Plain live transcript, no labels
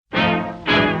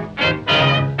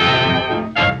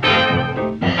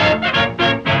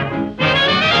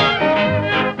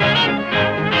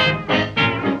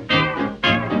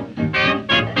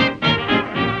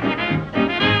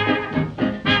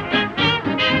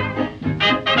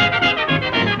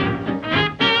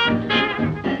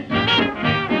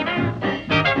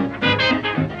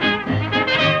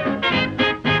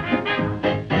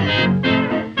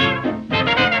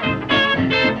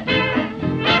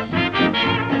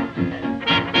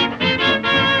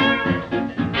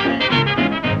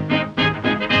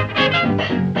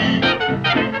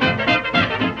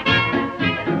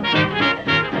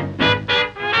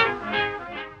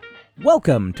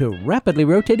Welcome to Rapidly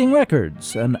Rotating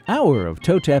Records, an hour of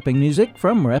toe-tapping music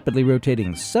from rapidly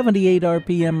rotating 78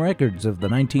 RPM records of the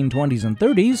 1920s and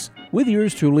 30s, with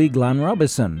yours truly, Glenn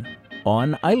Robison,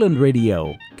 on Island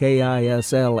Radio,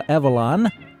 KISL Avalon,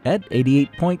 at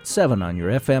 88.7 on your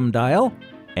FM dial,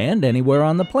 and anywhere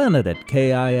on the planet at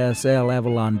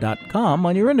KISLAvalon.com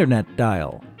on your internet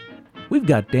dial. We've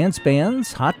got dance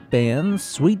bands, hot bands,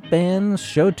 sweet bands,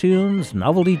 show tunes,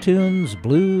 novelty tunes,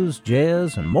 blues,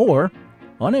 jazz, and more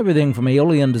on everything from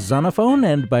Aeolian to Zonophone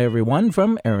and by everyone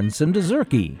from Aronson to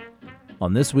Zerke.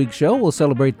 On this week's show, we'll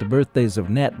celebrate the birthdays of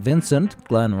Nat Vincent,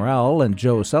 Glenn Rowell, and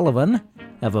Joe Sullivan,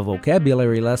 have a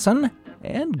vocabulary lesson,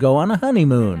 and go on a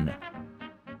honeymoon.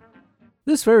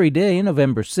 This very day,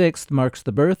 November 6th, marks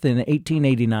the birth in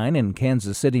 1889 in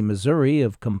Kansas City, Missouri,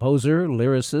 of composer,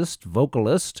 lyricist,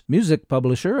 vocalist, music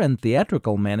publisher, and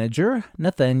theatrical manager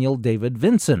Nathaniel David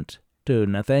Vincent, to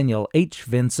Nathaniel H.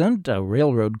 Vincent, a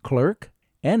railroad clerk,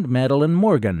 and Madeline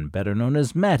Morgan, better known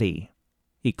as Mattie.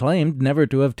 He claimed never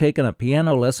to have taken a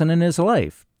piano lesson in his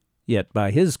life, yet by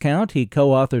his count he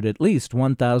co-authored at least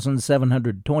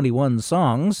 1,721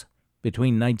 songs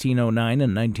between 1909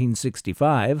 and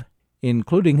 1965,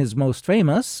 including his most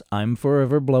famous, I'm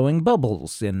Forever Blowing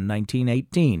Bubbles, in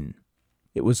 1918.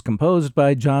 It was composed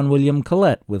by John William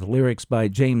Collette, with lyrics by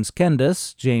James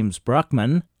Kendis, James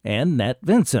Brockman, and Nat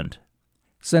Vincent.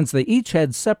 Since they each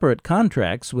had separate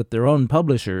contracts with their own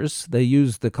publishers, they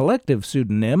used the collective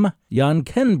pseudonym Jan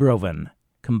Kenbroven,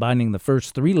 combining the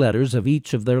first three letters of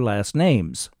each of their last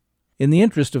names. In the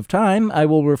interest of time, I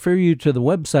will refer you to the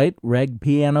website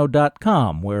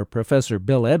ragpiano.com, where Professor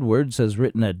Bill Edwards has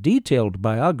written a detailed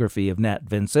biography of Nat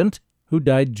Vincent, who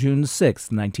died June 6,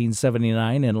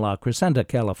 1979 in La Crescenta,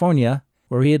 California,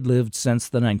 where he had lived since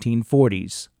the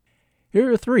 1940s.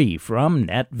 Here are three from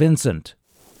Nat Vincent.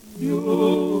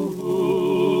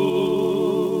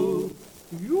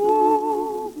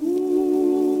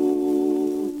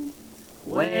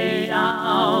 Way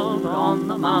out on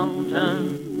the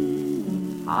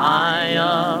mountain, high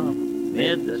up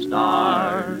mid the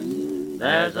stars,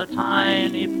 there's a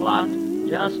tiny plot,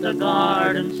 just a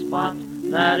garden spot,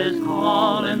 that is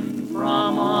calling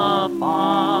from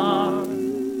afar.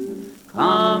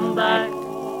 Come back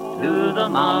to the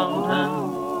mountain,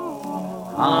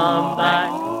 come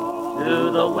back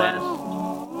to the west.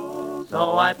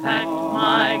 So I packed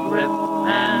my grip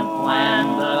and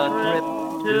planned the trip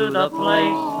to the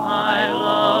place I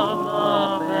love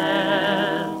the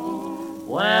best,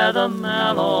 where the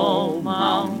mellow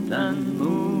mountain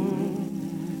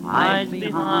moon hides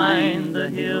behind the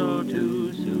hill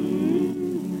too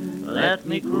soon. Let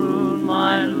me croon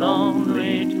my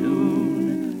lonely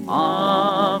tune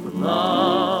of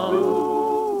love,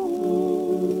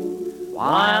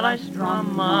 while I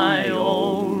strum my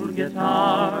old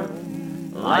guitar,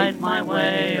 light my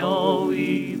way, oh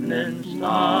evening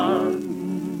star,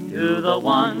 to the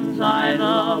ones I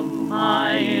love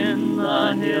high in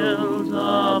the hills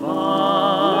above.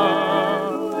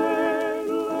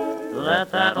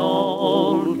 Let that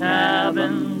old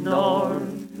cabin door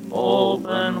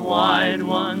open wide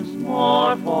once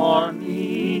more for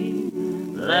me.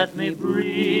 Let me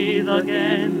breathe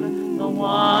again the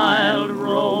wild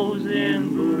rose in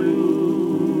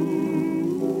bloom.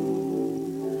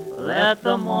 Let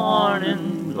the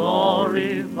morning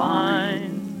glory wine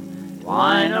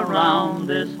around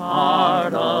this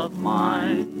heart of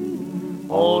mine.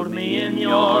 Hold me in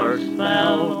your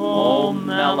spell, oh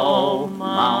mellow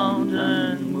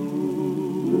mountain moon.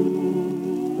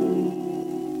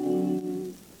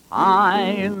 High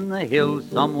in the hills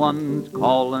someone's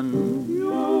calling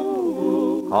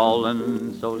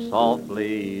so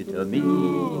softly to me.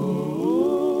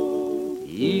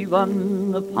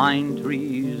 Even the pine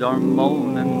trees are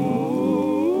moaning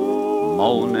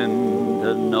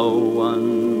to no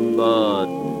one but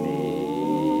me.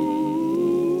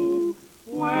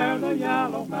 Where the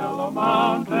yellow mellow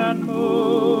mountain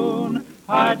moon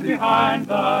hides behind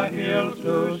the hills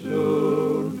too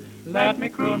soon, let me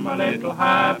croon my little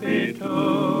happy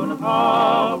tune of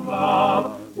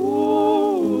love.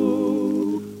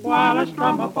 Ooh, while I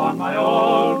strum upon my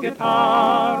old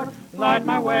guitar, light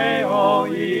my way, oh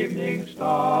evening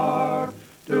star,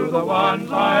 to the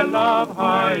ones I love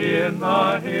high in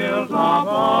the hills above.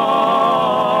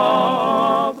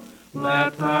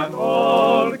 Let that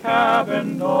old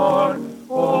cabin door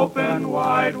open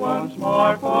wide once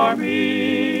more for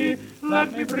me.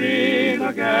 Let me breathe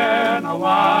again a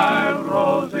wild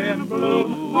rose in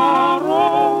bloom, a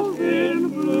rose in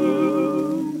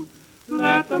bloom.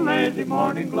 Let the lazy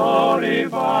morning glory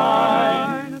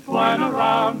twine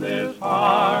around this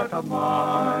heart of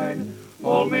mine.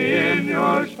 Hold me in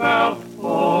your spell,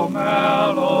 oh man.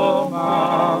 mellow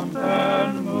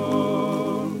mountain moon.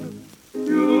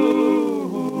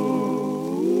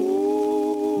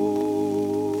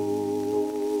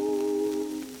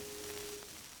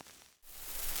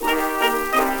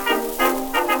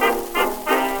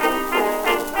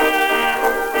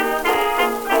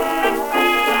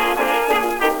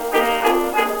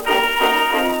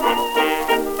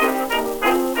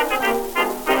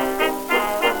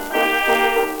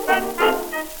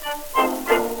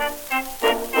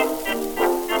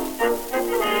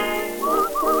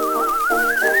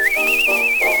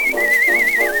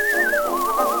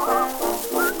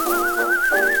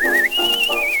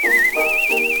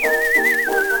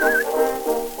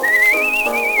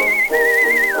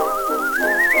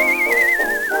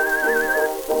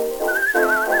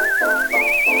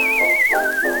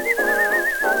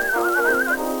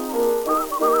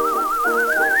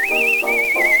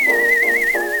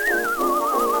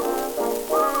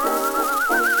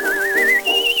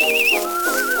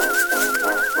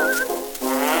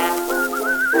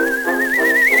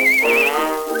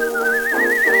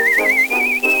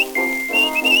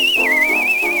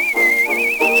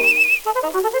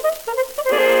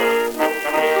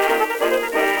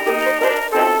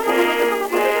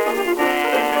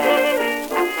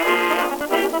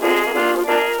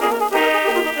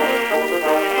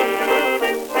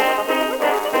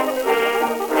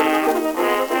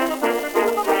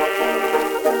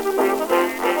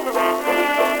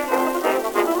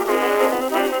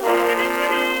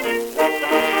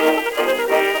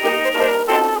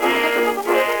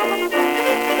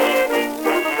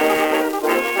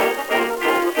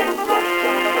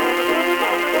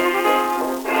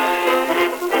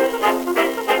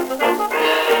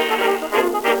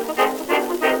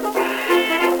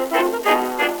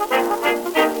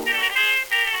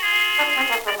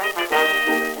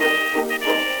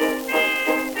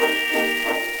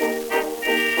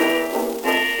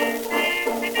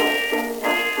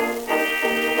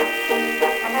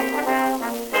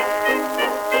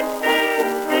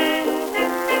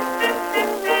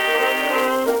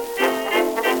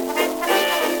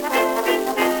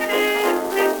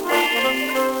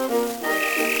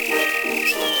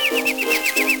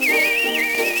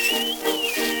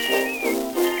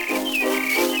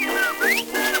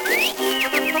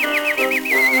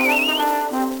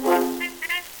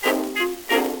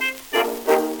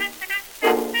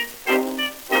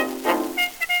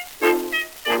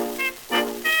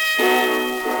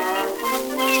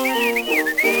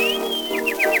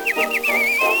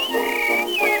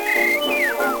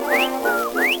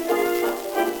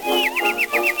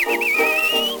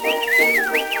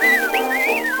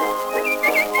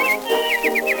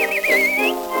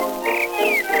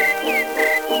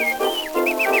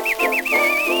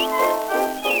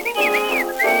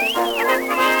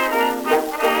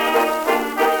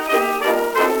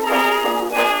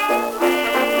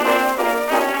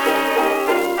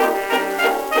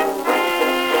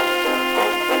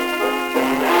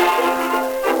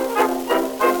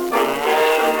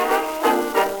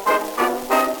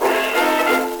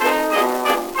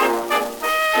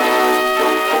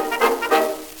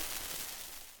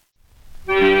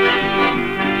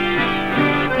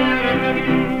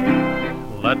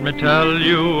 Let me tell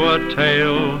you a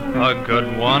tale, a good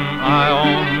one I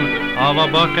own, of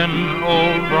a bucking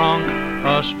old bronc,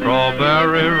 a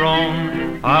strawberry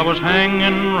roan. I was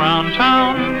hanging round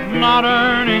town, not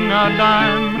earning a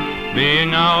dime,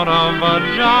 being out of a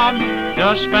job,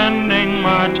 just spending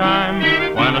my time,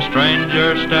 when a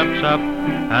stranger steps up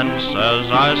and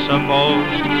says, I suppose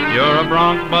you're a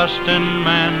bronc-busting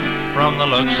man from the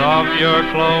looks of your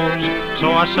clothes.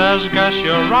 So I says, guess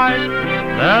you're right,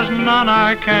 there's none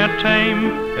I can't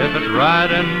tame. If it's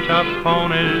riding tough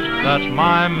ponies, that's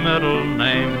my middle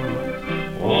name.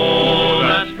 Oh,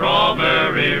 that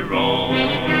strawberry roan.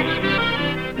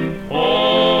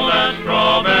 Oh, that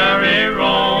strawberry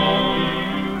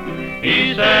roan.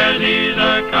 He says he's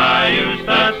a cayuse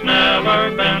that's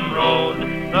never been rode.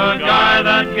 The guy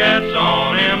that gets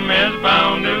on him is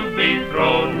bound to be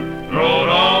throwed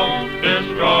off this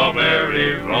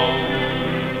strawberry roan.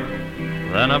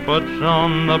 Then I puts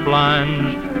on the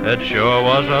blinds, it sure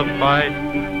was a fight.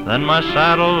 Then my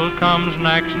saddle comes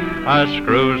next, I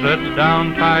screws it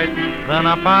down tight. Then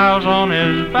I piles on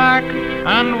his back,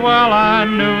 and well I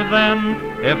knew then,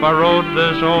 if I rode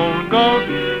this old goat,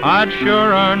 I'd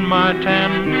sure earn my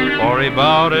 10. For he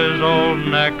bowed his old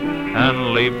neck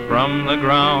and leaped from the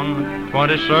ground.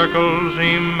 20 circles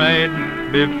he made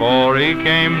before he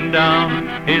came down.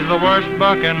 He's the worst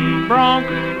bucking bronc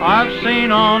I've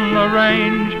seen on the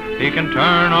range. He can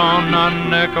turn on a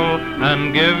nickel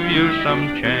and give you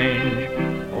some change.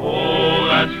 Oh,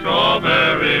 that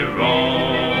strawberry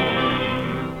roan.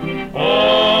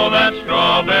 Oh, that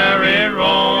strawberry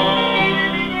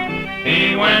roan.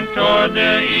 He went toward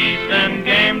the east and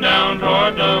came down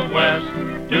toward the west.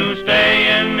 To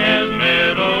stay in his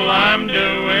middle, I'm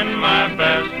doing my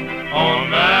best on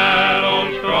that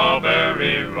old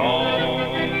strawberry roan.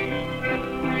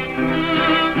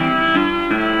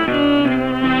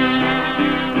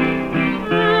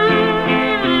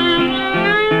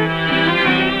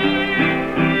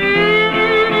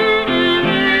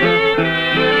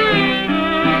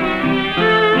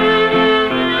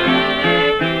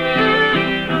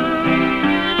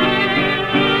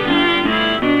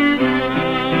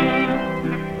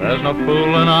 There's no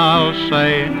fooling, I'll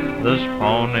say, this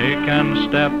pony can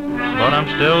step, but I'm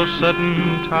still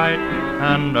sitting tight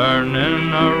and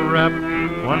earning a rep.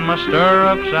 When my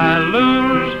stirrups I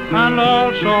lose, and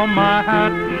also my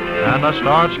hat, and I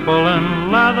starts pulling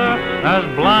leather as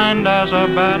blind as a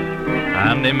bat,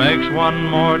 and he makes one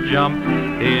more jump,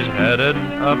 he's headed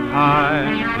up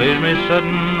high, leaves me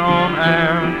sitting on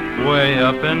air, way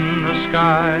up in the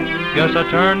sky. Guess I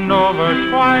turned over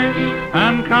twice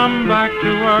and come back to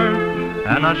earth,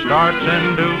 and I starts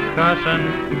into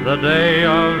cussin' the day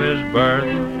of his birth.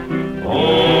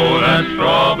 Oh, that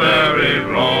strawberry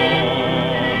roan.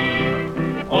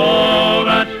 Oh,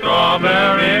 that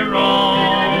strawberry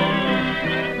roan.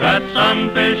 That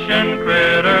sun-fishing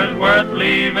critter's worth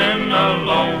leaving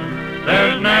alone.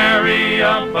 There's nary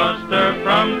a buster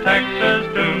from Texas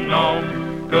to Nome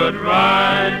could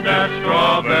ride that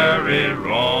strawberry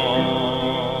roan.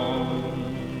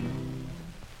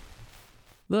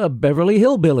 The Beverly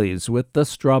Hillbillies with the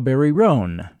Strawberry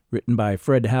Roan, written by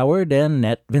Fred Howard and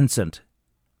Nat Vincent.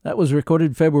 That was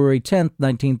recorded February 10,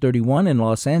 1931 in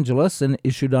Los Angeles and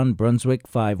issued on Brunswick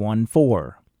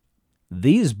 514.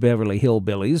 These Beverly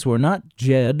Hillbillies were not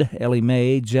Jed, Ellie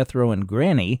Mae, Jethro, and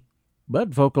Granny, but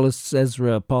vocalists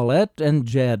Ezra Paulette and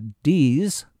Jad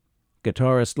Dees,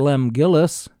 guitarist Lem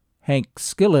Gillis, Hank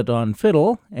Skillet on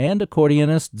fiddle, and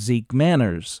accordionist Zeke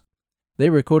Manners. They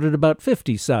recorded about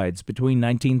 50 sides between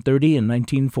 1930 and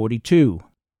 1942.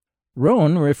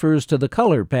 Roan refers to the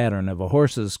color pattern of a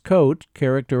horse's coat,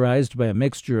 characterized by a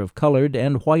mixture of colored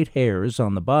and white hairs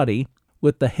on the body,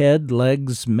 with the head,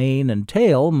 legs, mane, and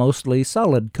tail mostly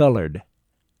solid-colored.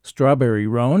 Strawberry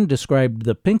roan described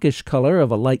the pinkish color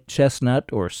of a light chestnut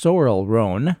or sorrel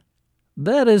roan.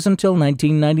 That is until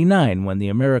 1999, when the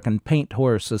American Paint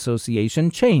Horse Association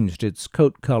changed its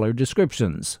coat color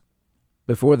descriptions.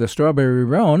 Before the Strawberry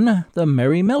Roan, the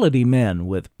Merry Melody Men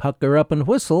with Pucker Up and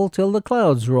Whistle Till the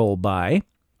Clouds Roll By,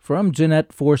 from Jeanette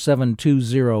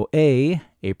 4720A,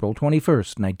 April 21,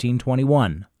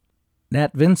 1921.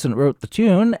 Nat Vincent wrote the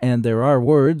tune, and there are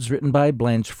words written by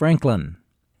Blanche Franklin.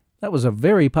 That was a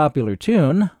very popular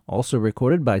tune, also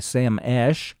recorded by Sam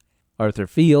Ash, Arthur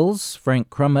Fields, Frank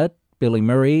Crummett, Billy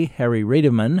Murray, Harry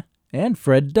Rademan, and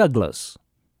Fred Douglas.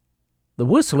 The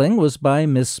whistling was by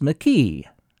Miss McKee.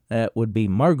 That would be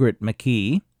Margaret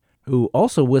McKee, who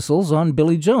also whistles on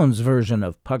Billy Jones' version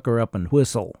of Pucker Up and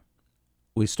Whistle.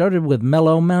 We started with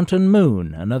Mellow Mountain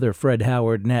Moon, another Fred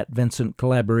Howard-Nat Vincent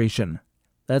collaboration.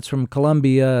 That's from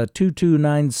Columbia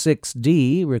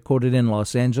 2296D, recorded in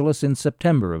Los Angeles in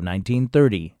September of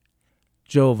 1930.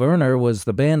 Joe Werner was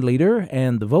the band leader,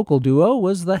 and the vocal duo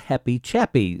was the Happy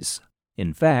Chappies.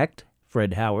 In fact,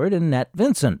 Fred Howard and Nat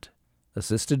Vincent,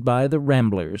 assisted by the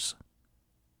Ramblers.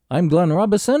 I'm Glenn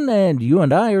Robison, and you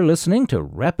and I are listening to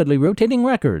Rapidly Rotating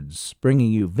Records,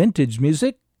 bringing you vintage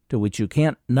music to which you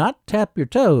can't not tap your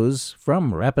toes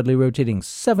from rapidly rotating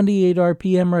 78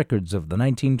 RPM records of the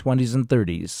 1920s and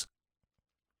 30s.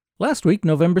 Last week,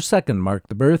 November 2nd, marked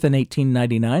the birth in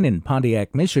 1899 in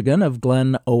Pontiac, Michigan, of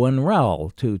Glenn Owen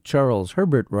Rowell to Charles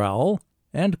Herbert Rowell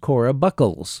and Cora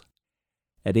Buckles.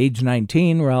 At age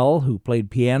 19, Rowell, who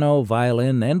played piano,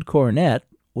 violin, and cornet,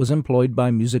 was employed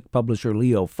by music publisher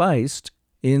Leo Feist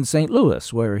in St.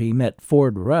 Louis, where he met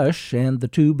Ford Rush, and the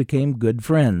two became good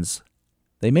friends.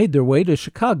 They made their way to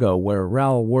Chicago, where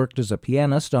Rowell worked as a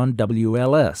pianist on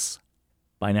WLS.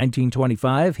 By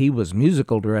 1925, he was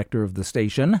musical director of the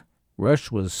station,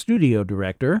 Rush was studio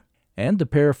director, and the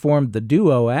pair formed the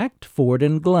duo act Ford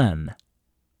and Glenn.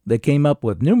 They came up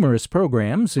with numerous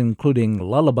programs, including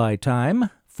Lullaby Time,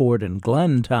 Ford and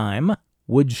Glenn Time,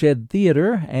 Woodshed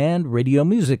Theater, and Radio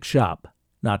Music Shop,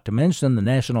 not to mention the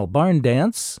National Barn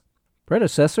Dance,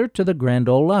 predecessor to the Grand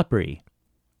Ole Opry.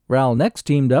 Rowell next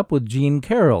teamed up with Gene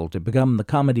Carroll to become the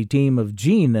comedy team of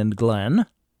Gene and Glenn,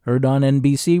 heard on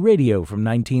NBC Radio from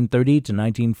 1930 to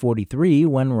 1943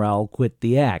 when Rowell quit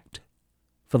the act.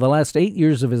 For the last 8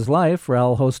 years of his life,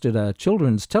 Raoul hosted a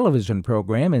children's television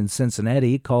program in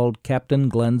Cincinnati called Captain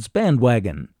Glenn's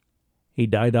Bandwagon. He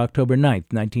died October 9,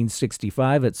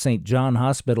 1965 at St. John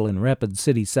Hospital in Rapid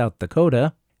City, South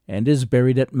Dakota, and is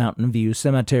buried at Mountain View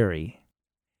Cemetery.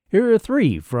 Here are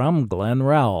 3 from Glenn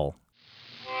Raoul.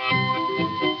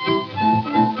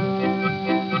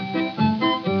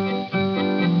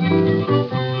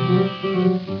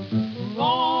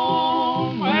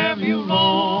 Roam, wherever you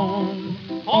roam,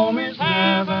 home is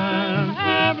heaven,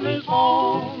 heaven is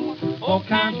home. Oh,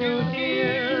 can't you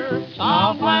hear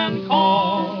Southland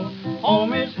call?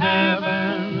 Home is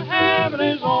heaven, heaven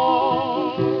is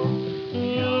home.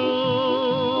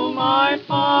 You might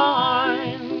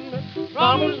find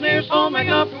troubles near, so make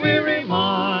up the weary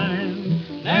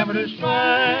mind. Never to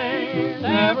stray,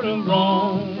 never to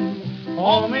roam.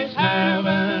 Home is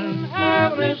heaven,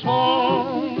 heaven is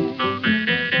home.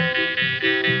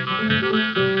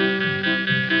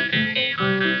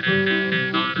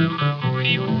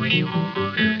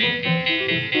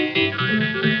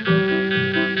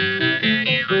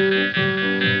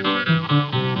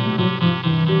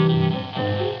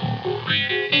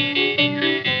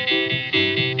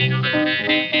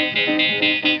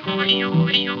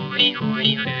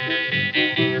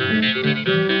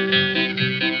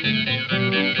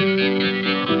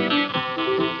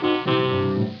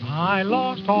 I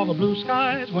lost all the blue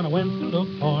skies when I went to look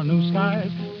for new skies.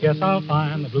 Guess I'll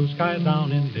find the blue skies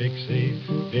down in Dixie,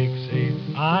 Dixie.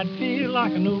 I'd feel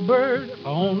like a new bird if I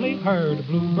only heard a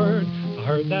bluebird. I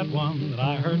heard that one that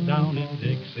I heard down in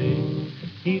Dixie.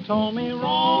 He told me,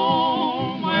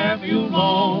 roam, wherever you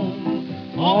roam.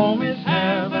 Home is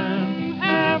heaven,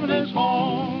 heaven is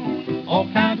home. Oh,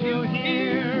 can't you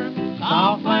hear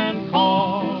Southland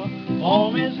call?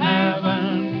 Home is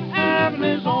heaven, heaven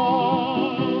is home.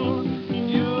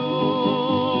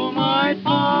 You might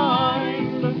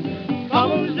find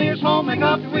troubles near, so make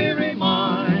up your weary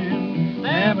mind.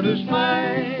 Never to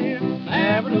stray,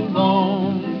 never to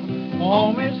roam.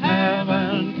 Home is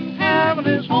heaven, heaven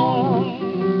is home.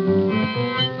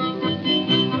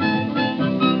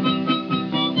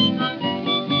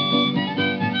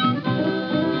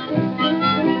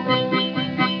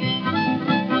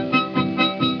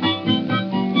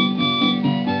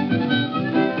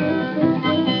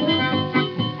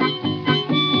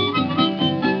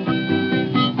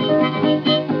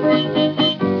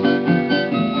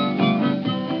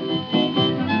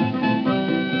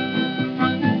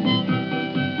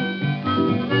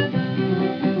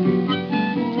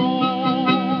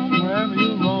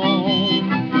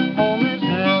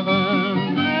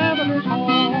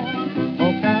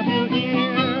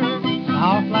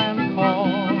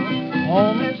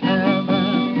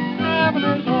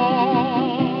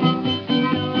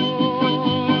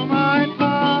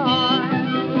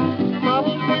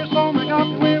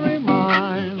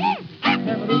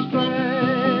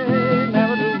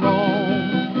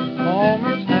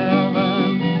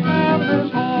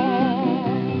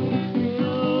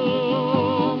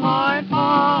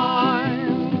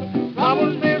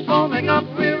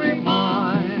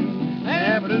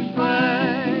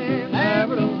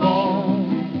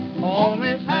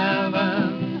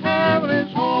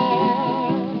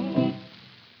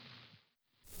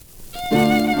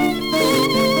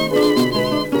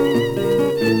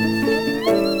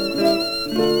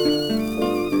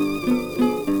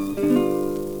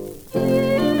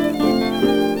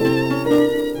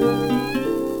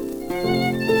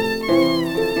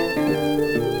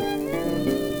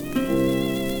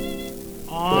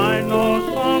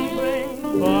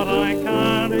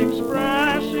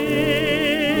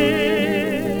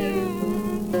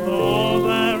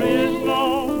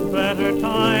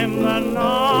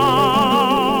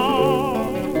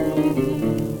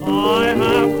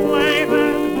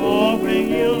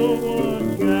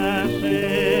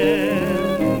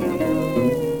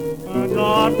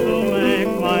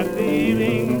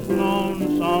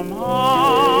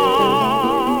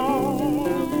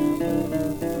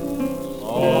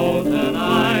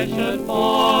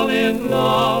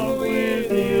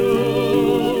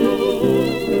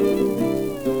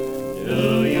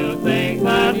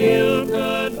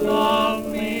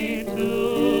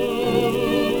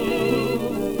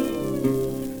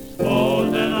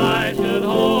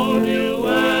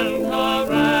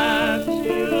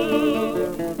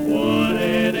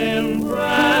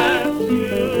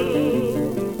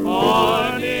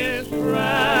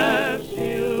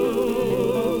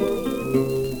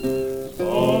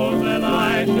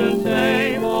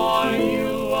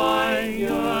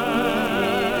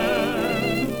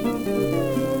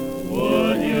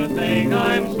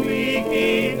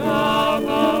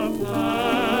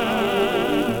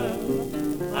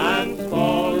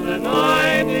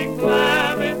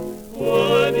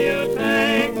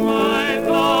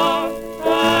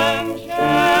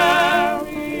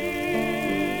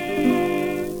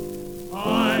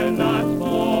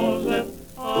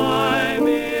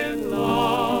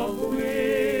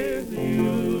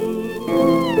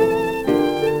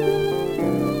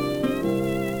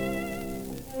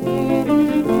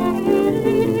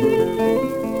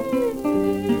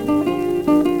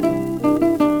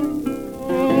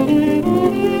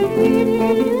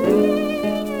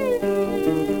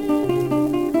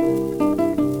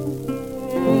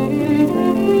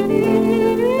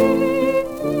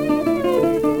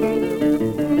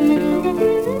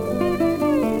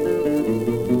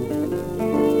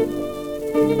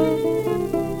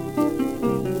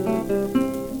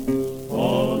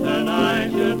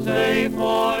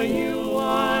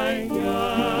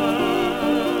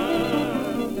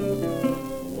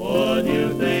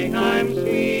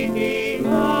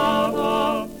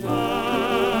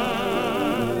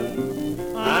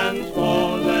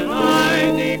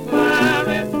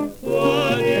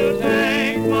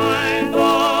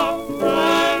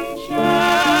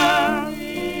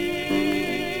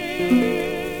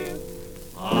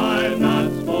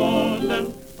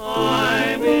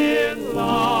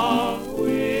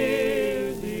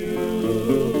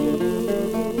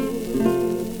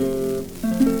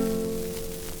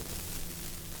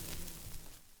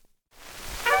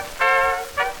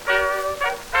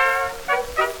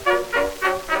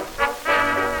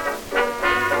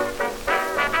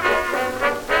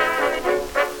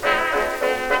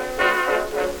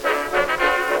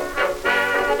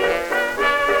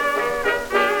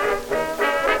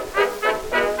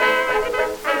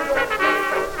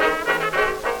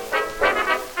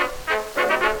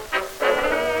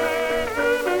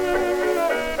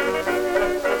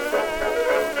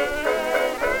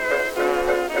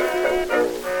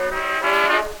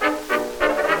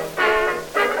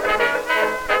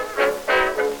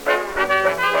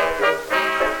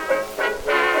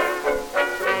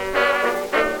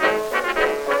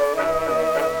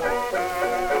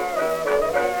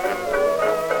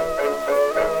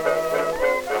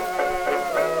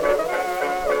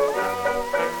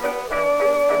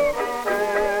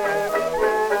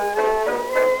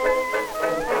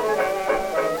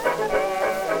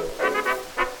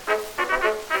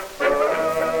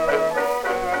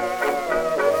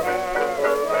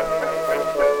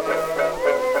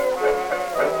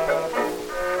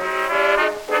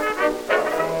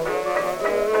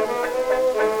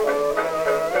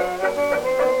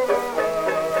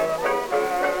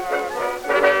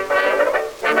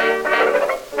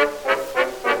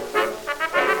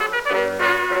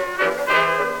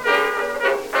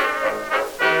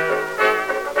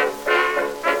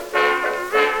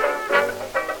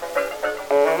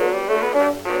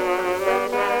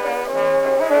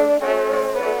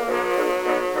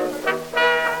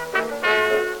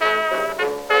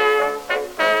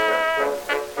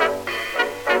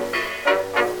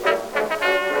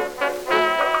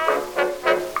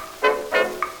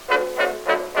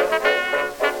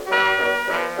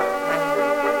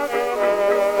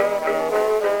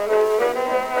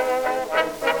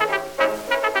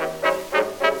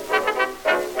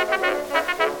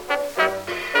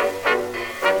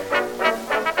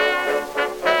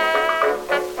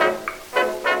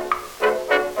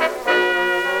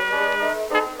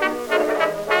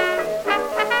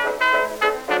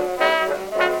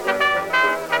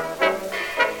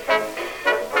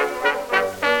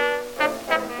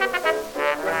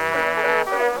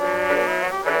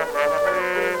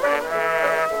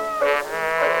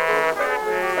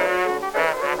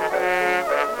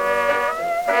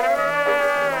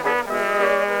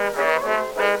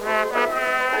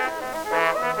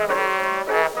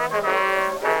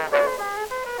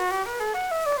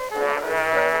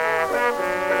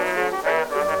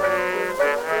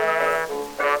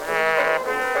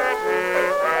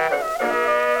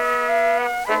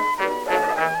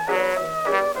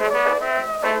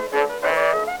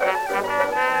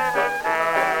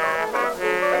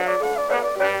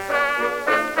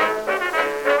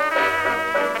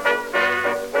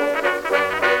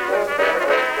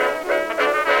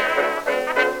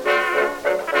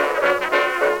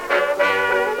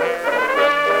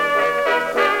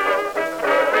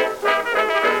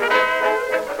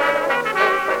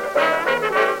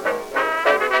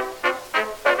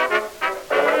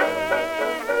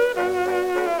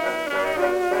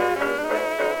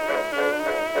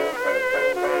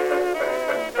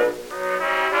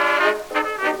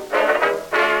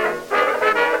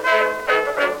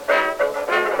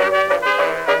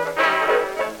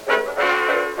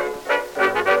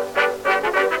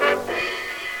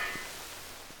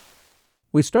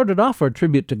 We started off our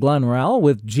tribute to Glenn Rowell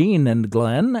with Gene and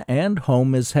Glenn and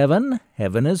Home is Heaven,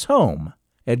 Heaven is Home.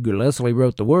 Edgar Leslie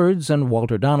wrote the words and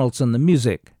Walter Donaldson the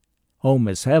music. Home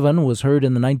is Heaven was heard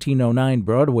in the 1909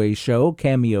 Broadway show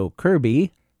Cameo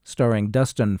Kirby, starring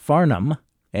Dustin Farnham,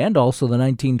 and also the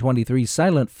 1923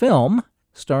 silent film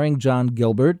starring John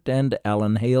Gilbert and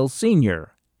Alan Hale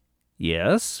Sr.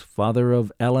 Yes, father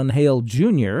of Alan Hale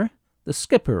Jr., the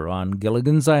skipper on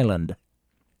Gilligan's Island.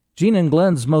 Gene and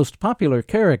Glenn's most popular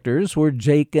characters were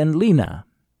Jake and Lena.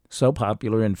 So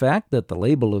popular, in fact, that the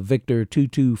label of Victor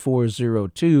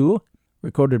 22402,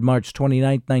 recorded March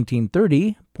 29,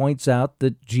 1930, points out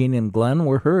that Gene and Glenn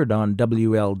were heard on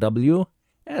WLW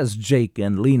as Jake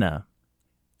and Lena.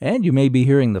 And you may be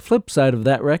hearing the flip side of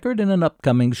that record in an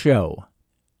upcoming show.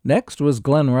 Next was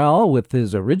Glenn Rowell with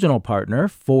his original partner,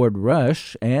 Ford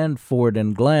Rush, and Ford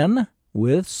and Glenn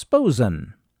with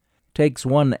Sposen. Takes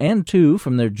 1 and 2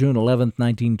 from their June 11,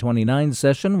 1929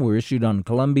 session were issued on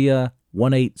Columbia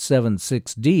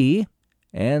 1876D,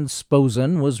 and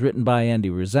Sposen was written by Andy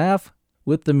Razaf,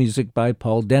 with the music by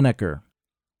Paul Denneker.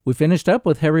 We finished up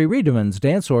with Harry Reederman's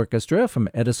Dance Orchestra from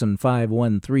Edison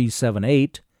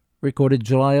 51378, recorded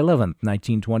July 11,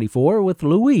 1924, with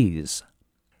Louise.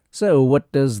 So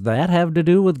what does that have to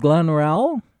do with Glenn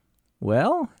Rowell?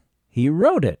 Well, he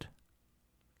wrote it.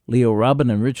 Leo Robin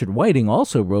and Richard Whiting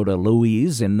also wrote a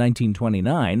Louise in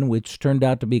 1929, which turned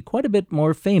out to be quite a bit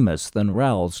more famous than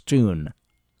Rowell's tune.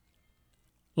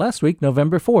 Last week,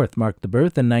 November 4th, marked the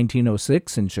birth in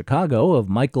 1906 in Chicago of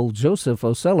Michael Joseph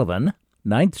O'Sullivan,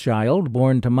 ninth child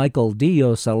born to Michael D.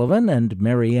 O'Sullivan and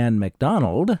Mary Ann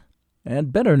MacDonald,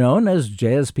 and better known as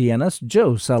jazz pianist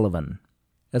Joe Sullivan.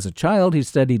 As a child, he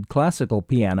studied classical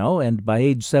piano and by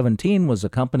age 17 was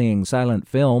accompanying silent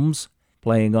films,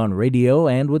 playing on radio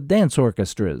and with dance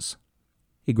orchestras.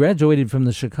 He graduated from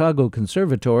the Chicago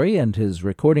Conservatory and his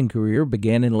recording career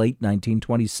began in late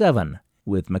 1927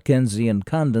 with Mackenzie and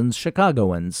Condon's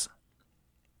Chicagoans.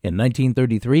 In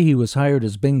 1933, he was hired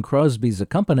as Bing Crosby's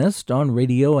accompanist on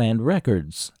radio and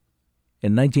records.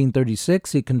 In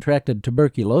 1936, he contracted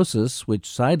tuberculosis, which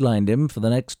sidelined him for the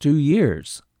next 2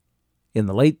 years. In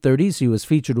the late 30s, he was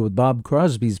featured with Bob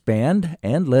Crosby's band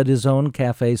and led his own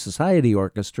Cafe Society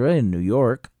Orchestra in New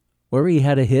York, where he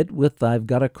had a hit with I've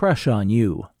Got a Crush on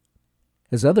You.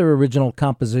 His other original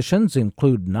compositions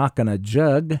include Knockin' a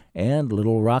Jug and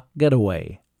Little Rock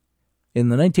Getaway. In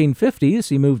the 1950s,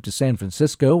 he moved to San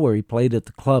Francisco, where he played at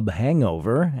the Club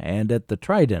Hangover and at the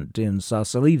Trident in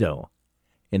Sausalito.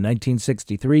 In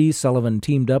 1963, Sullivan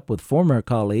teamed up with former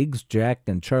colleagues Jack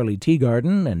and Charlie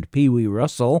Teagarden and Pee Wee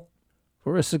Russell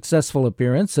for a successful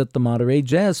appearance at the Monterey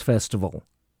Jazz Festival.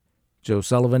 Joe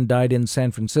Sullivan died in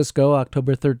San Francisco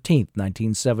October 13,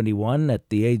 1971, at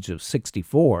the age of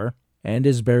 64, and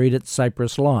is buried at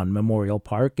Cypress Lawn Memorial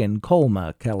Park in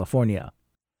Colma, California.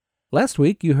 Last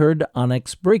week, you heard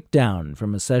Onyx Breakdown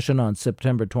from a session on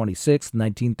September 26,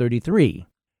 1933,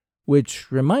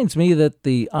 which reminds me that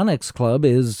the Onyx Club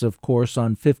is, of course,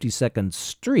 on 52nd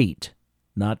Street,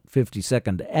 not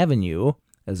 52nd Avenue,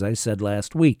 as I said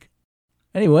last week.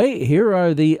 Anyway, here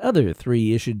are the other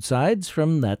 3 issued sides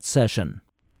from that session.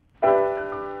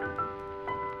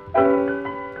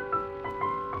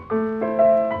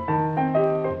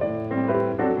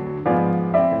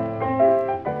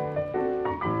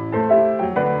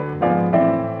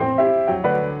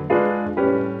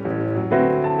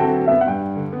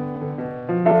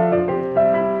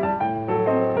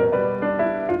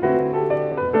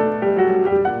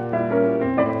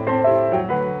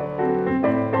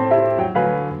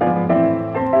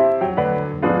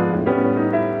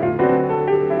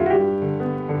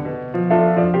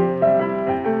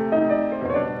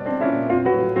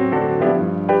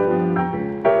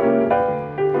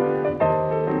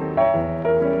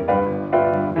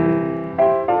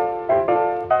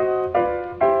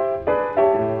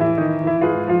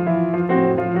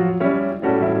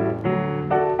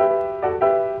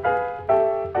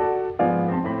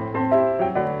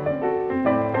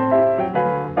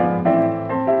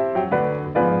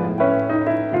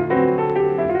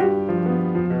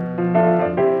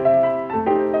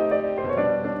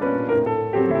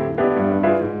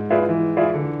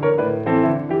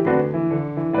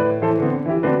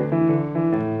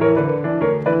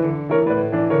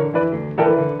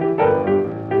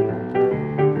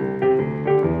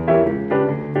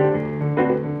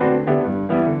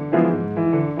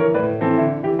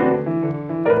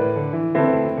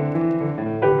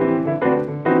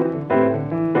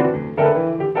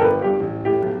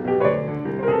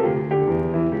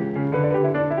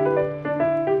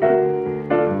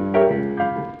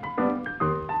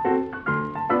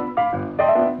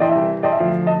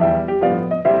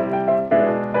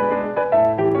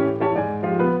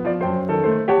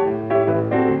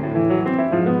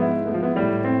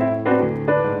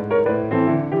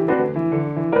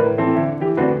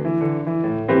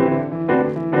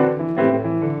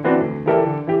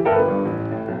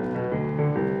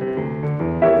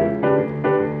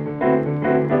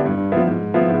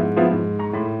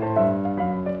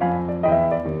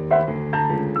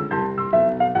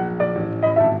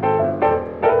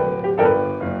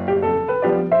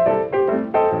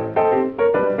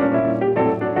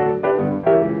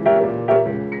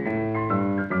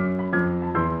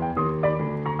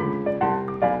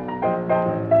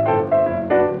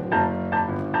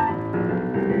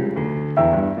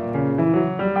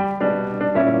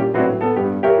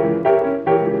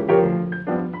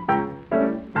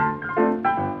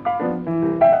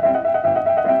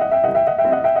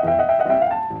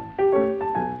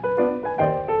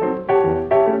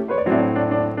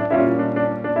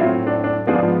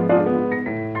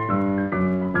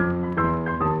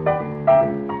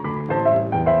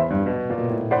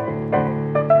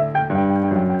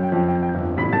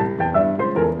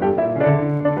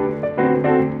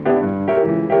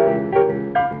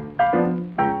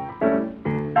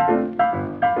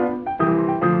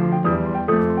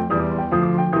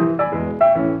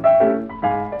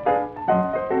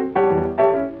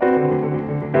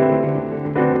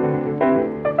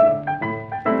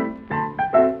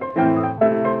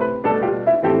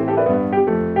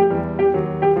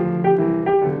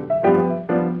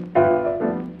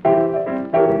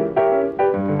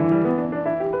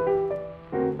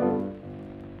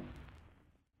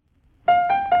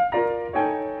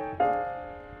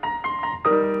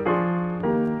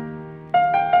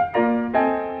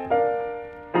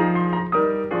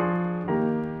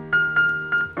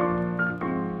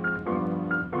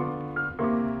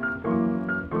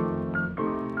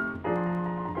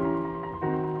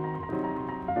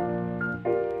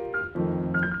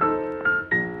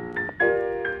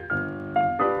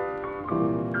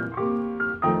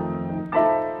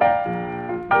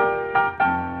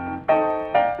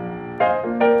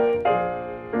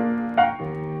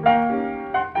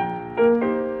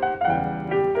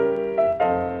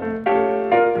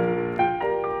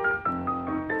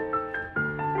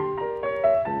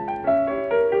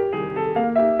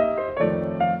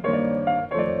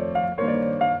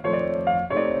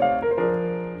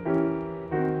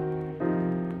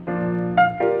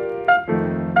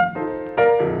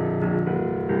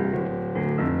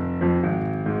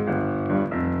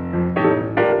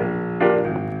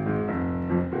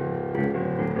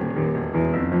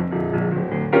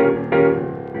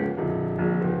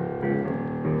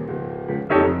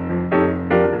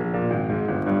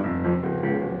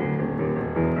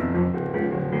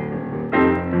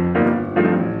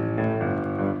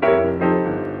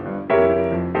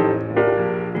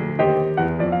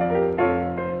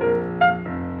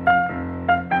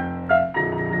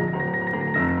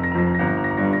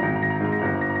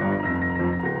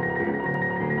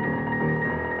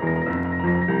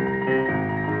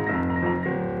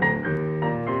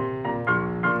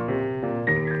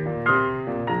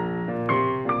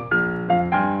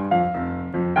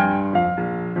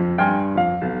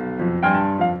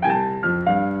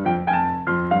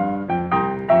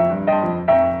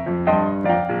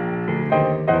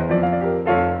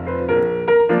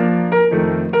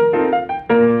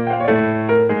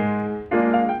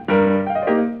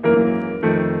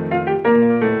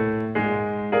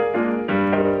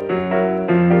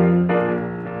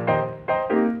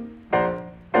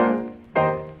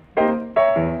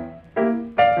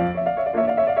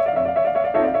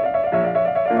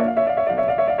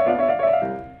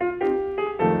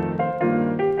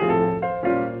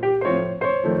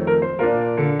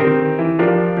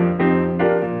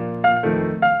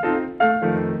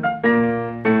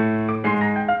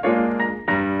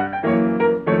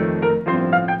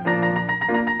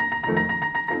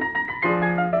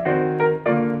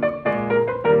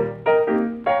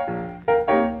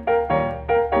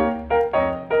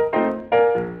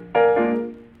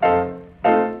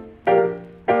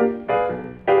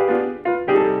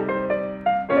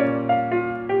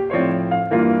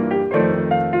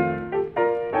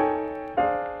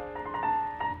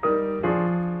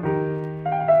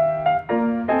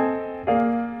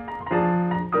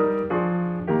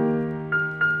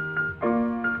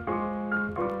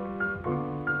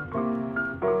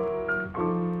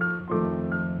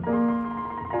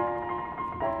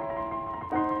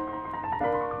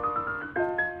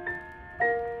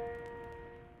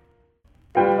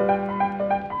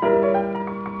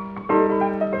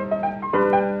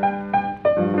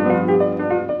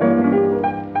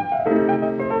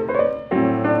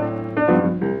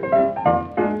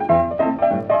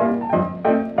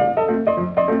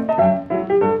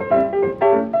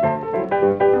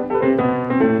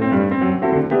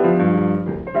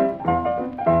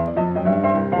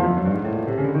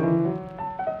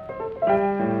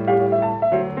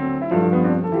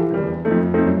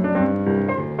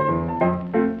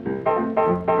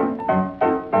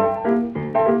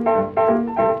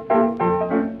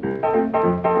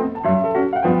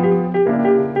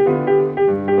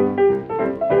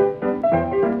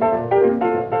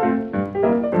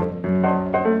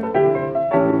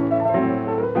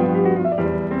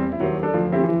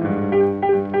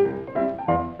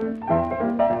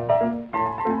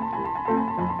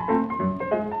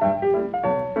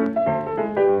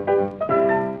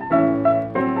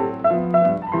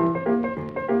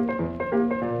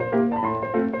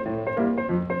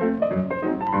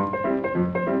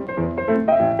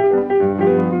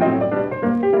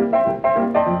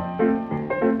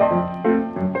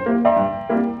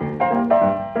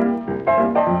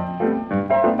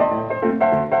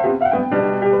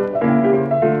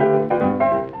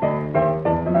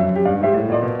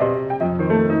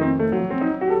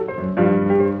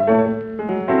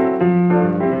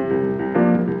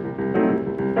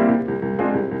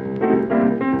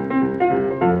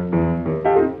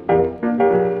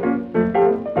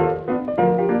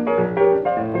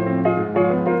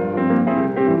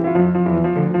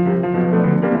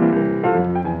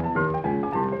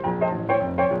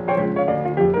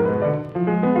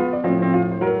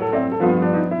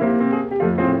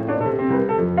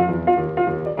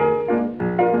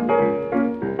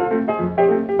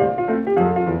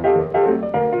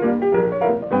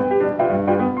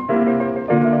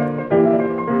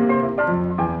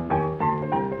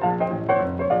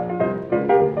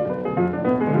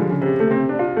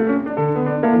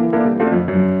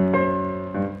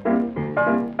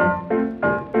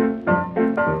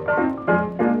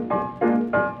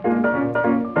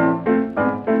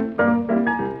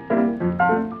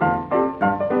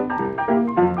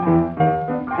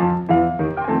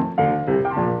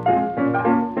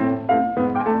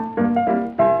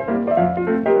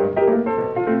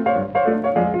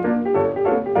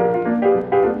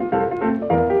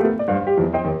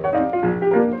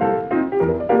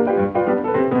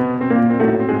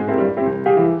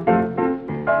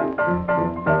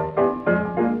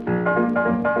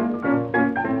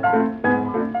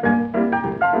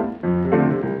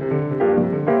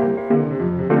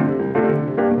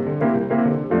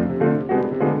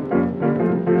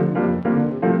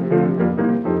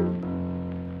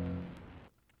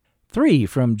 3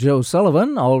 from Joe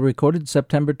Sullivan, all recorded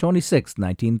September 26,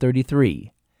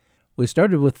 1933. We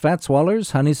started with Fats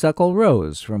Waller's Honeysuckle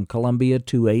Rose from Columbia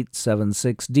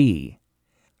 2876D.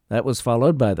 That was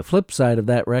followed by the flip side of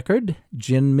that record,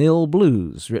 Gin Mill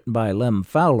Blues, written by Lem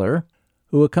Fowler,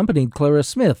 who accompanied Clara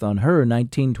Smith on her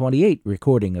 1928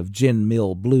 recording of Gin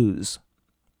Mill Blues.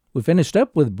 We finished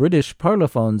up with British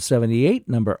Parlophone 78,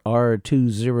 number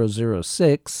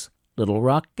R2006, Little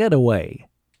Rock Getaway,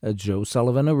 a Joe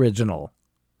Sullivan original.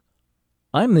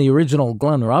 I'm the original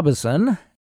Glenn Robison,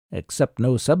 except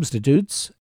no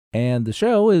substitutes, and the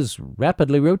show is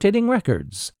Rapidly Rotating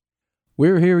Records.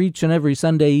 We're here each and every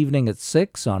Sunday evening at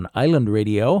 6 on Island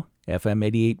Radio, FM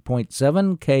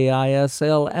 88.7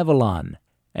 KISL Avalon,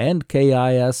 and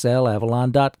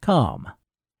KISLAvalon.com.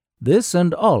 This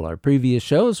and all our previous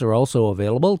shows are also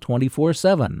available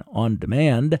 24/7 on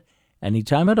demand,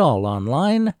 anytime at all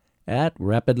online at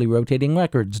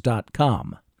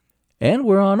rapidlyrotatingrecords.com. And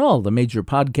we're on all the major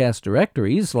podcast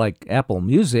directories like Apple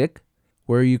Music,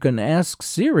 where you can ask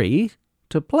Siri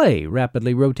to play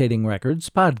Rapidly Rotating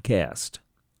Records podcast.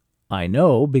 I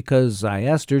know because I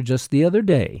asked her just the other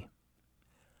day.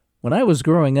 When I was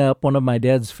growing up, one of my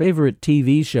dad's favorite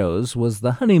TV shows was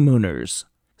The Honeymooners,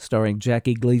 starring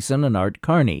Jackie Gleason and Art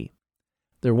Carney.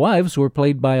 Their wives were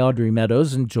played by Audrey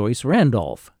Meadows and Joyce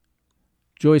Randolph.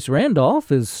 Joyce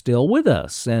Randolph is still with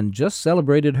us and just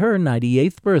celebrated her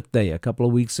 98th birthday a couple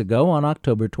of weeks ago on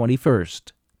October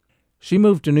 21st. She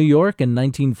moved to New York in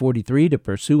 1943 to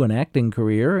pursue an acting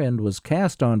career and was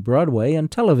cast on Broadway and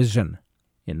television.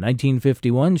 In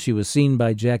 1951, she was seen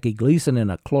by Jackie Gleason in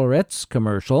a Clorette's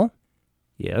commercial.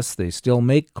 Yes, they still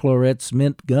make Clorette's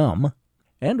mint gum.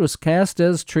 And was cast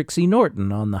as Trixie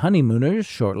Norton on The Honeymooners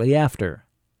shortly after.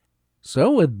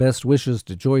 So, with best wishes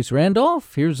to Joyce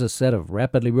Randolph, here's a set of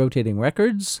Rapidly Rotating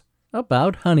Records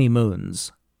about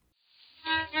honeymoons.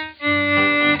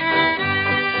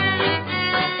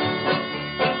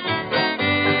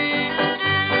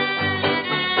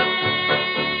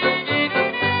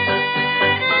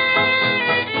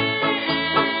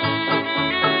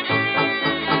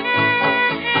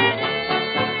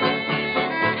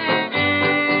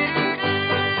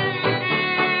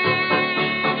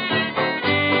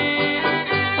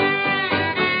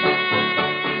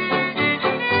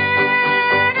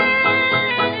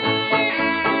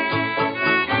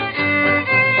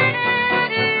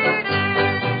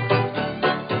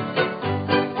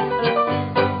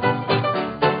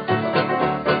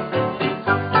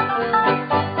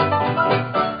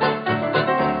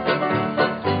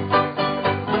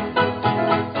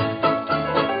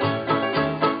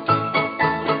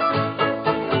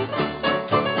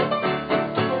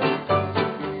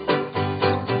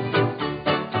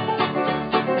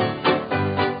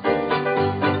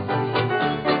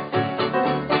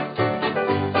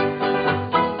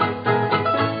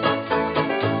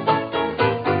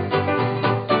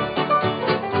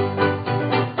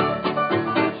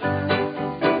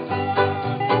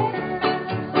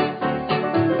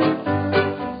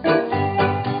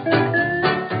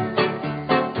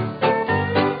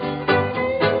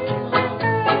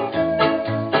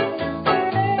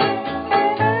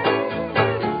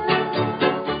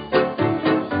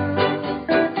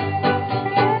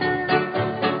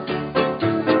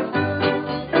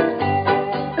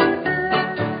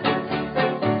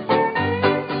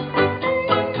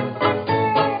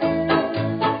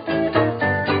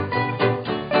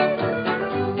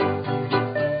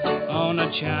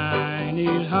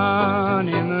 Chinese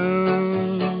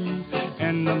honeymoon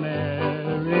in the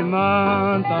merry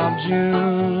month of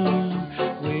June.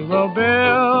 We will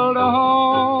build a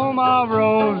home of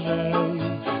roses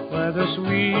where the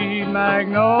sweet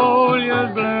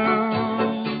magnolias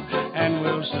bloom, and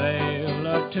we'll sail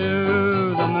up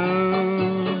to the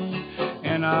moon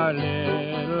in our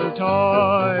little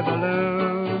toy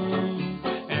balloon,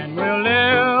 and we'll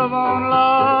live on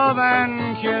love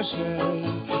and kisses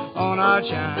on our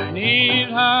Chinese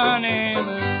honeymoon.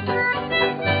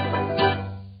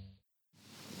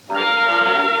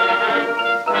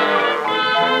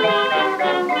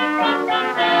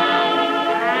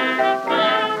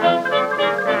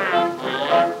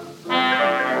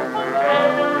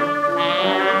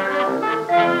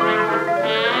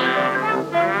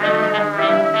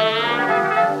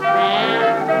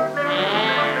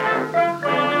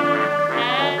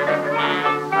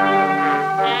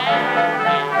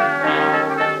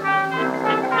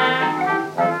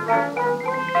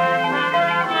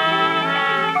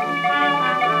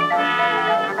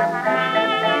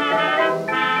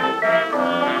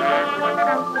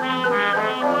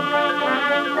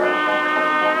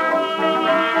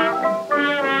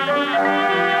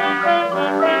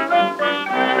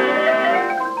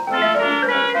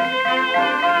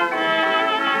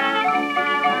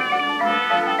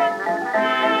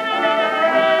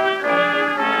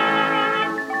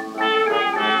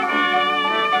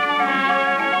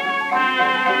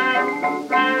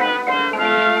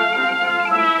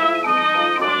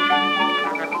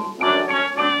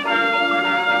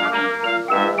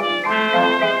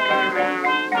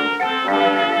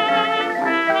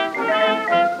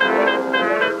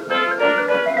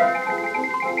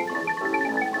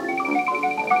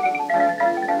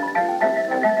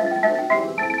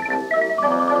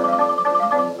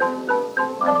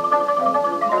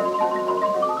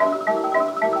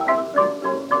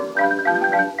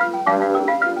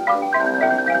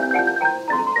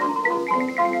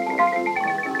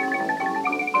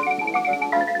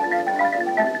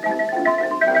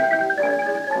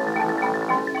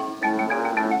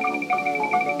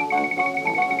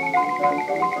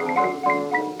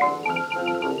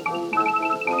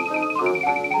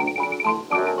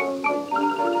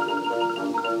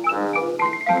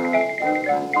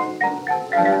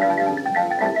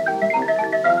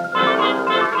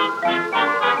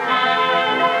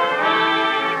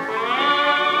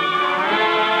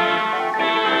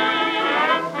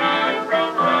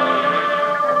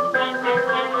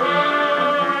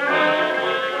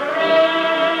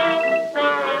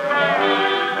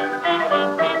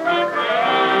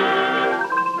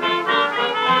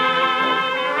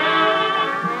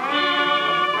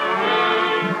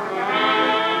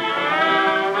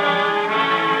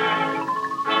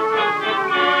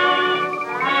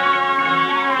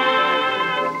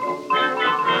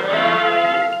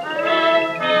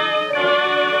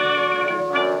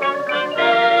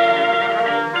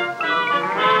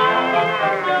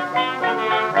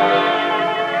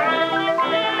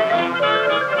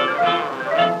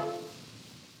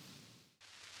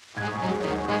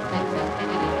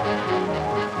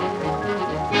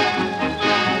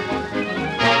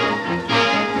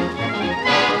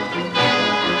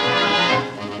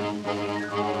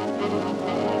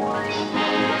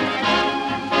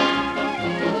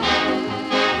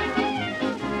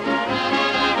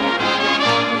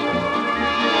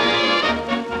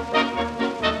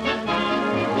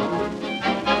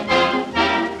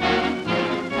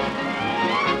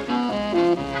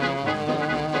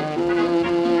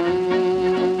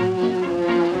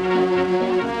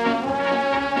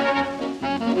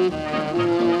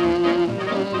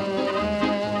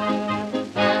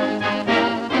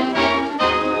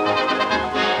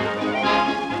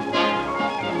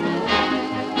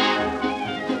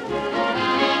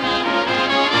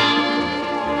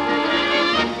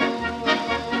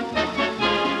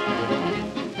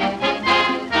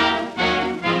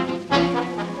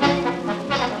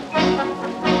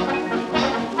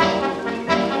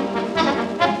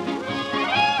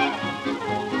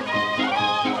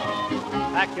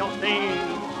 pack your things,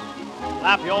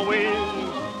 flap your wings.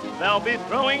 They'll be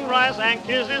throwing rice and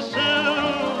kisses soon.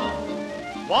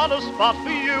 What a spot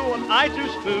for you and I to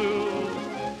spoon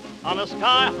on a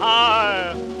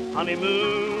sky-high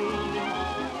honeymoon.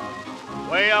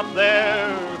 Way up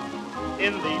there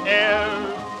in the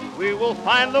air, we will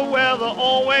find the weather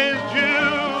always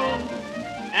June,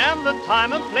 and the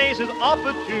time and place is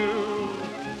opportune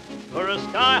for a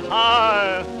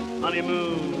sky-high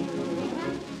honeymoon.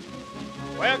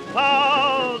 Where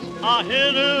clouds are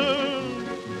hidden,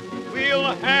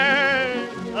 we'll hang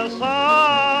a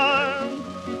sign,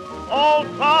 all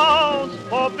clouds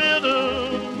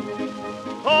forbidden,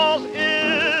 'cause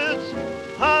it's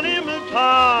honeymoon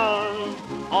time.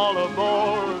 All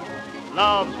aboard,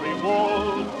 love's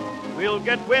reward, we'll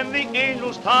get when the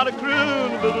angels start to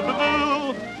croon,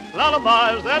 boo-boo-boo-boo,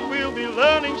 lullabies that we'll be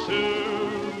learning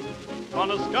soon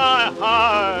on a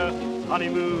sky-high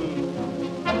honeymoon.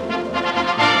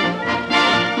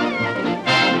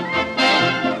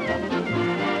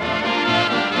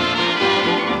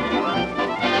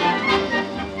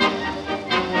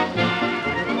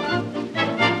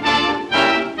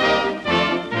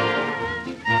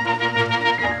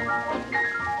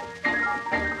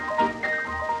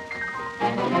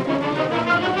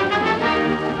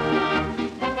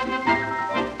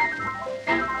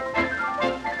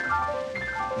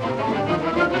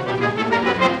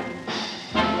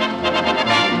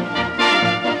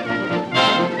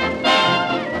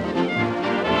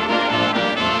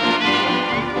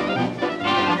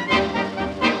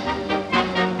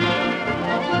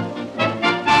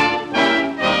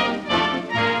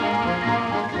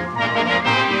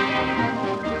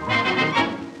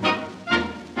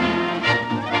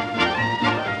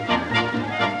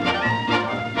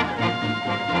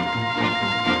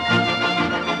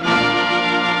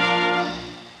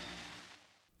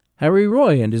 Harry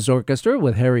Roy and his orchestra,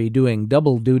 with Harry doing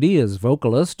double duty as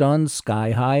vocalist on Sky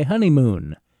High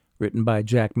Honeymoon, written by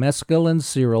Jack Meskel and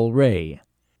Cyril Ray.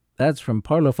 That's from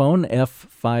Parlophone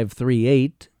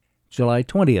F538, July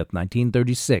 20th,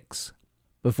 1936.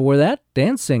 Before that,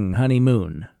 Dancing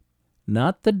Honeymoon.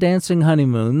 Not the Dancing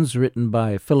Honeymoons written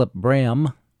by Philip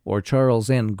Bram or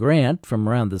Charles N. Grant from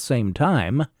around the same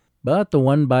time, but the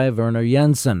one by Werner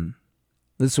Jensen.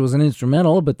 This was an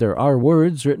instrumental, but there are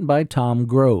words written by Tom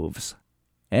Groves.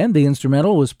 And the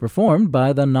instrumental was performed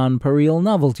by the Nonpareil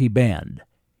Novelty Band.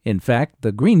 In fact,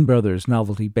 the Green Brothers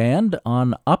Novelty Band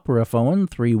on Operaphone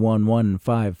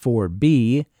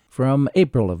 31154B from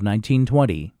April of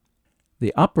 1920.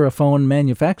 The Operaphone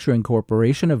Manufacturing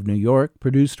Corporation of New York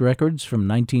produced records from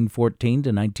 1914 to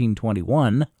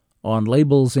 1921 on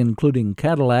labels including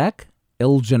Cadillac,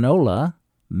 Elginola,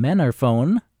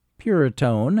 Manorphone,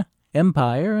 Puritone,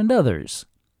 Empire, and others.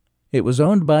 It was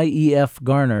owned by E.F.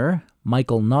 Garner,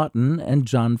 Michael Naughton, and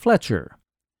John Fletcher.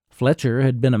 Fletcher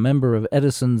had been a member of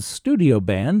Edison's studio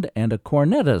band and a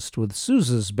cornetist with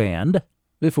Sousa's band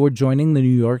before joining the New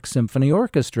York Symphony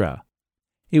Orchestra.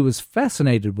 He was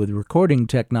fascinated with recording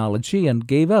technology and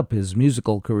gave up his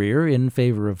musical career in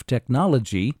favor of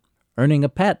technology, earning a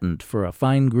patent for a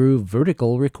fine-groove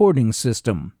vertical recording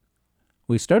system.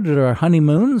 We started our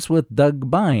honeymoons with Doug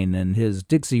Bine and his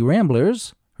Dixie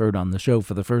Ramblers, heard on the show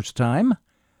for the first time,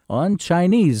 on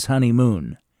Chinese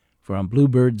Honeymoon, from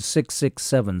Bluebird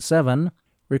 6677,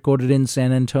 recorded in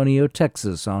San Antonio,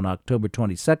 Texas on October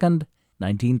 22nd,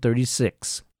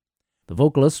 1936. The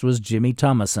vocalist was Jimmy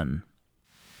Thomason.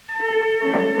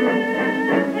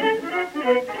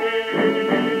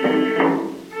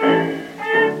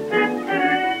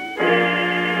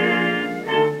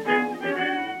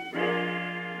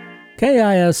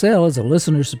 KISL is a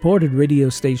listener-supported radio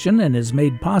station and is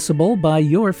made possible by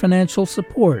your financial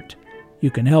support.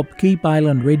 You can help keep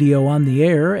Island Radio on the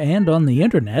air and on the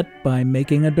internet by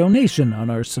making a donation on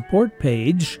our support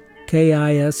page,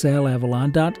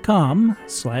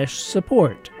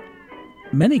 KISLAvalon.com/support.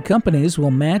 Many companies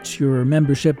will match your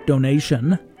membership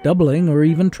donation, doubling or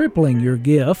even tripling your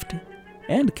gift,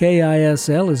 and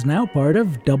KISL is now part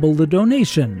of Double the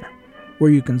Donation, where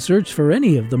you can search for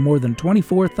any of the more than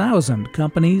 24,000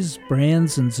 companies,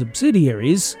 brands, and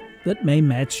subsidiaries that may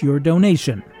match your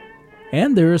donation.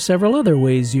 And there are several other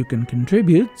ways you can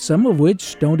contribute, some of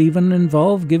which don't even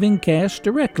involve giving cash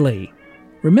directly.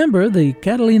 Remember, the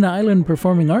Catalina Island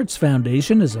Performing Arts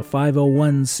Foundation is a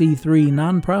 501c3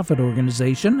 nonprofit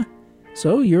organization,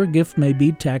 so your gift may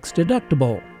be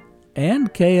tax-deductible.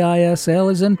 And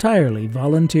KISL is entirely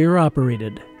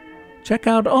volunteer-operated. Check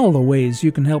out all the ways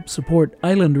you can help support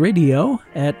Island Radio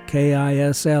at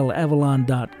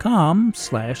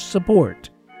KISLAvalon.com/support.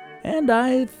 And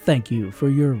I thank you for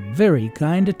your very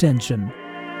kind attention.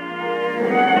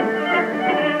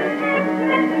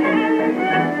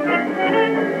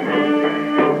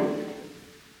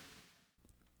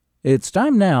 It's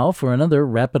time now for another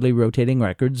Rapidly Rotating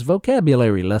Records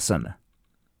vocabulary lesson.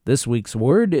 This week's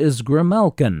word is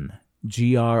grimalkin,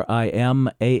 Grimalkin.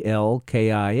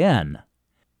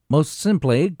 Most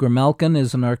simply, grimalkin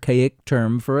is an archaic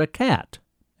term for a cat,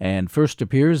 and first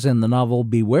appears in the novel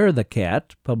Beware the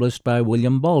Cat, published by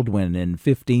William Baldwin in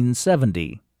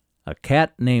 1570. A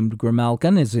cat named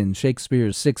Grimalkin is in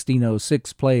Shakespeare's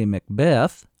 1606 play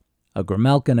Macbeth. A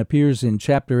grimalkin appears in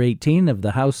Chapter 18 of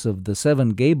The House of the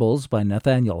Seven Gables by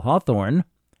Nathaniel Hawthorne,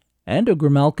 and a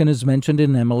grimalkin is mentioned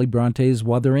in Emily Bronte's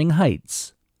Wuthering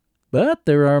Heights. But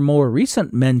there are more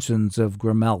recent mentions of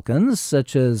grimalkins,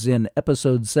 such as in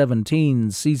Episode 17,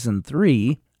 Season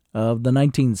 3 of the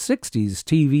 1960s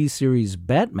TV series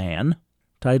Batman,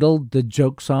 titled The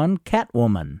Joke's on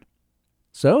Catwoman.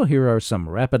 So here are some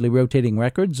rapidly rotating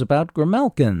records about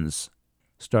grimalkins,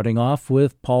 starting off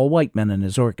with Paul Whiteman and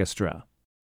his orchestra.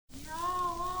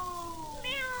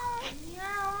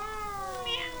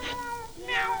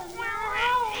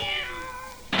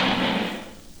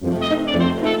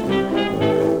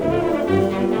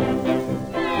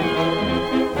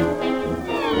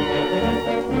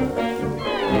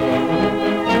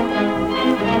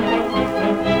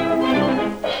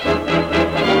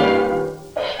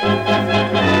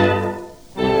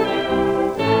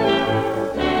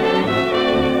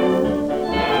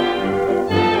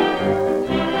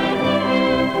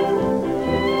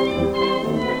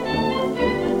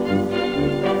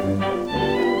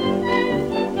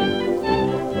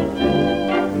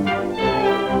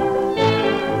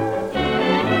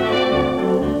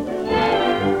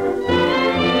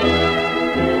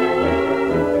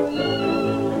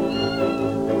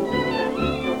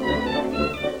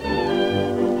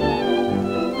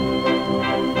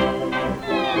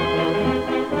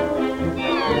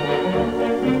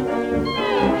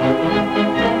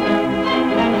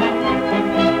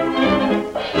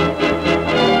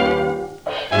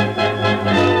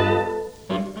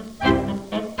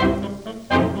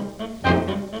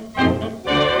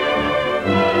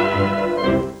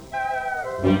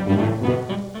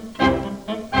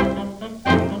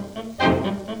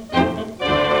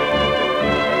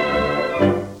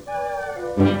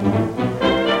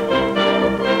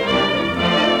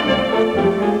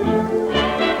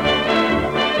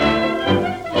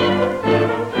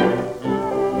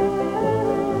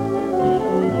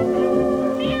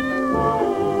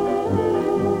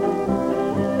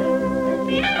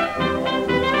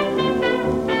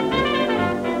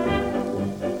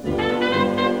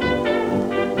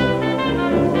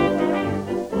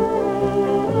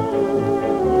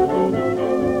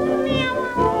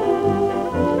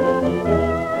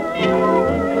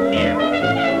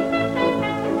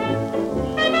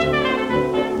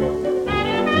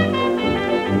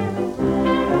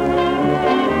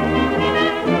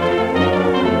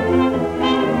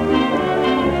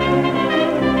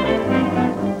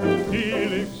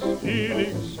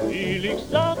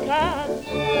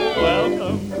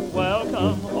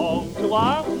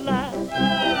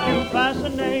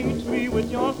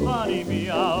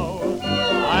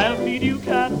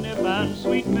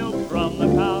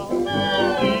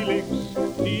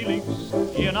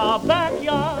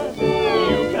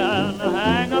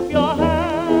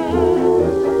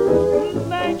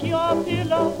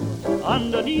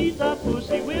 Underneath a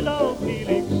pussy willow,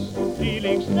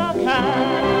 Felix the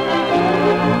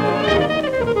cat.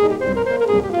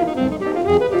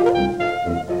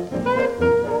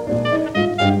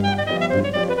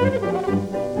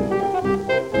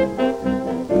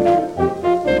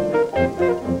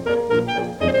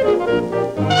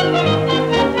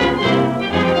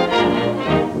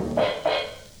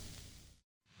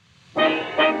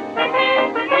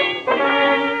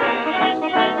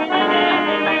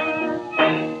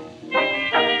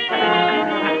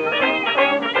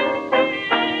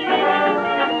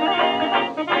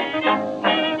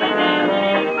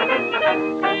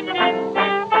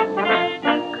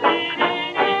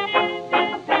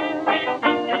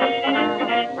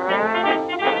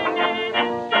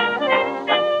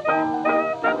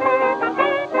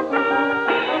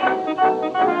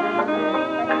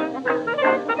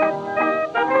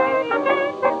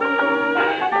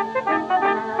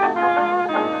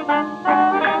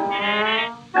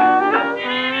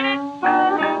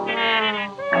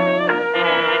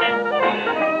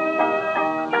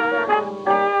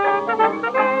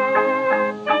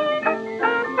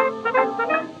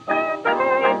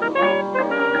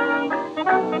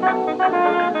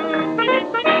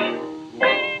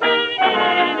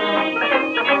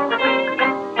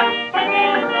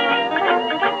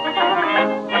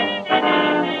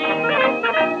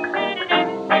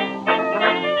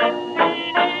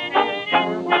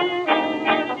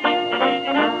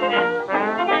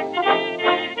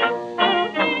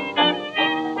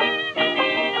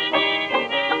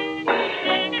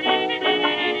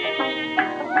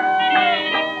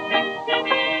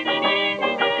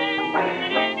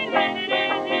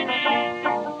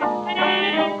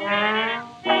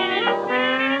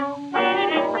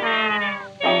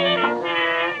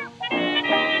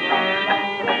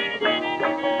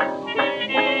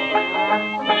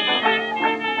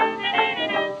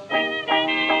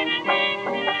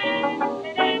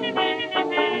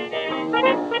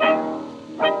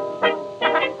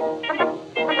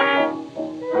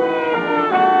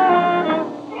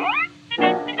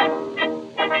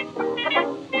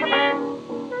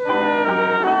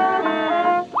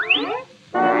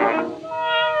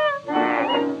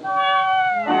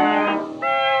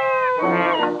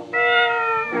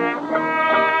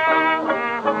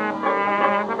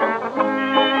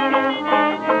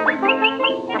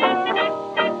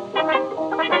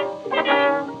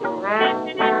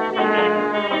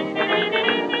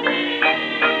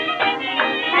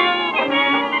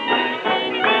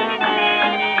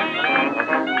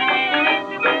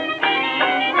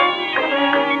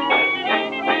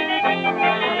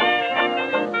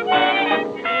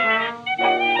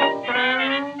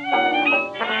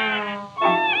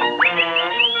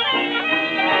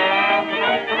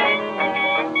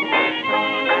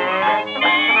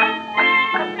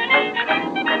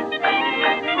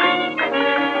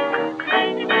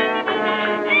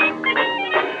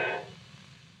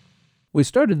 We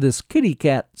started this Kitty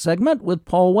Cat segment with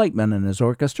Paul Whiteman and his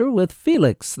orchestra with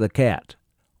Felix the Cat.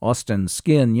 Austin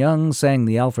Skin Young sang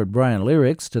the Alfred Bryan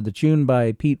lyrics to the tune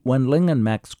by Pete Wendling and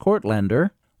Max Kortlander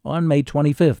on May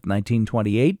 25,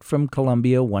 1928, from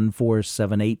Columbia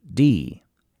 1478D.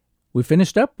 We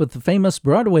finished up with the famous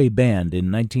Broadway Band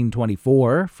in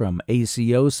 1924 from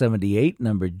ACO 78,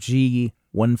 number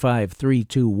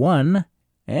G15321,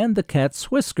 and The Cat's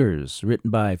Whiskers,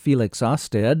 written by Felix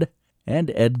Osted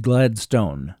and Ed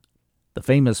Gladstone. The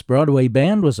famous Broadway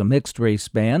Band was a mixed-race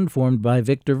band formed by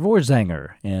Victor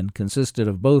Vorzanger and consisted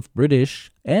of both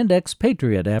British and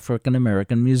expatriate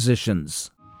African-American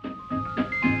musicians.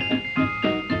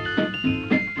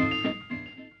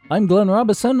 I'm Glenn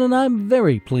Robison, and I'm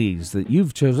very pleased that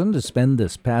you've chosen to spend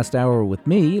this past hour with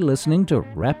me listening to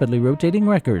Rapidly Rotating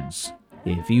Records.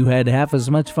 If you had half as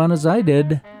much fun as I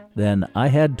did, then I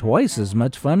had twice as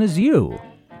much fun as you.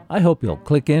 I hope you'll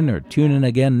click in or tune in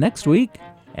again next week,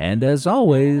 and as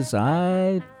always,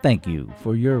 I thank you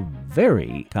for your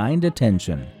very kind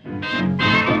attention.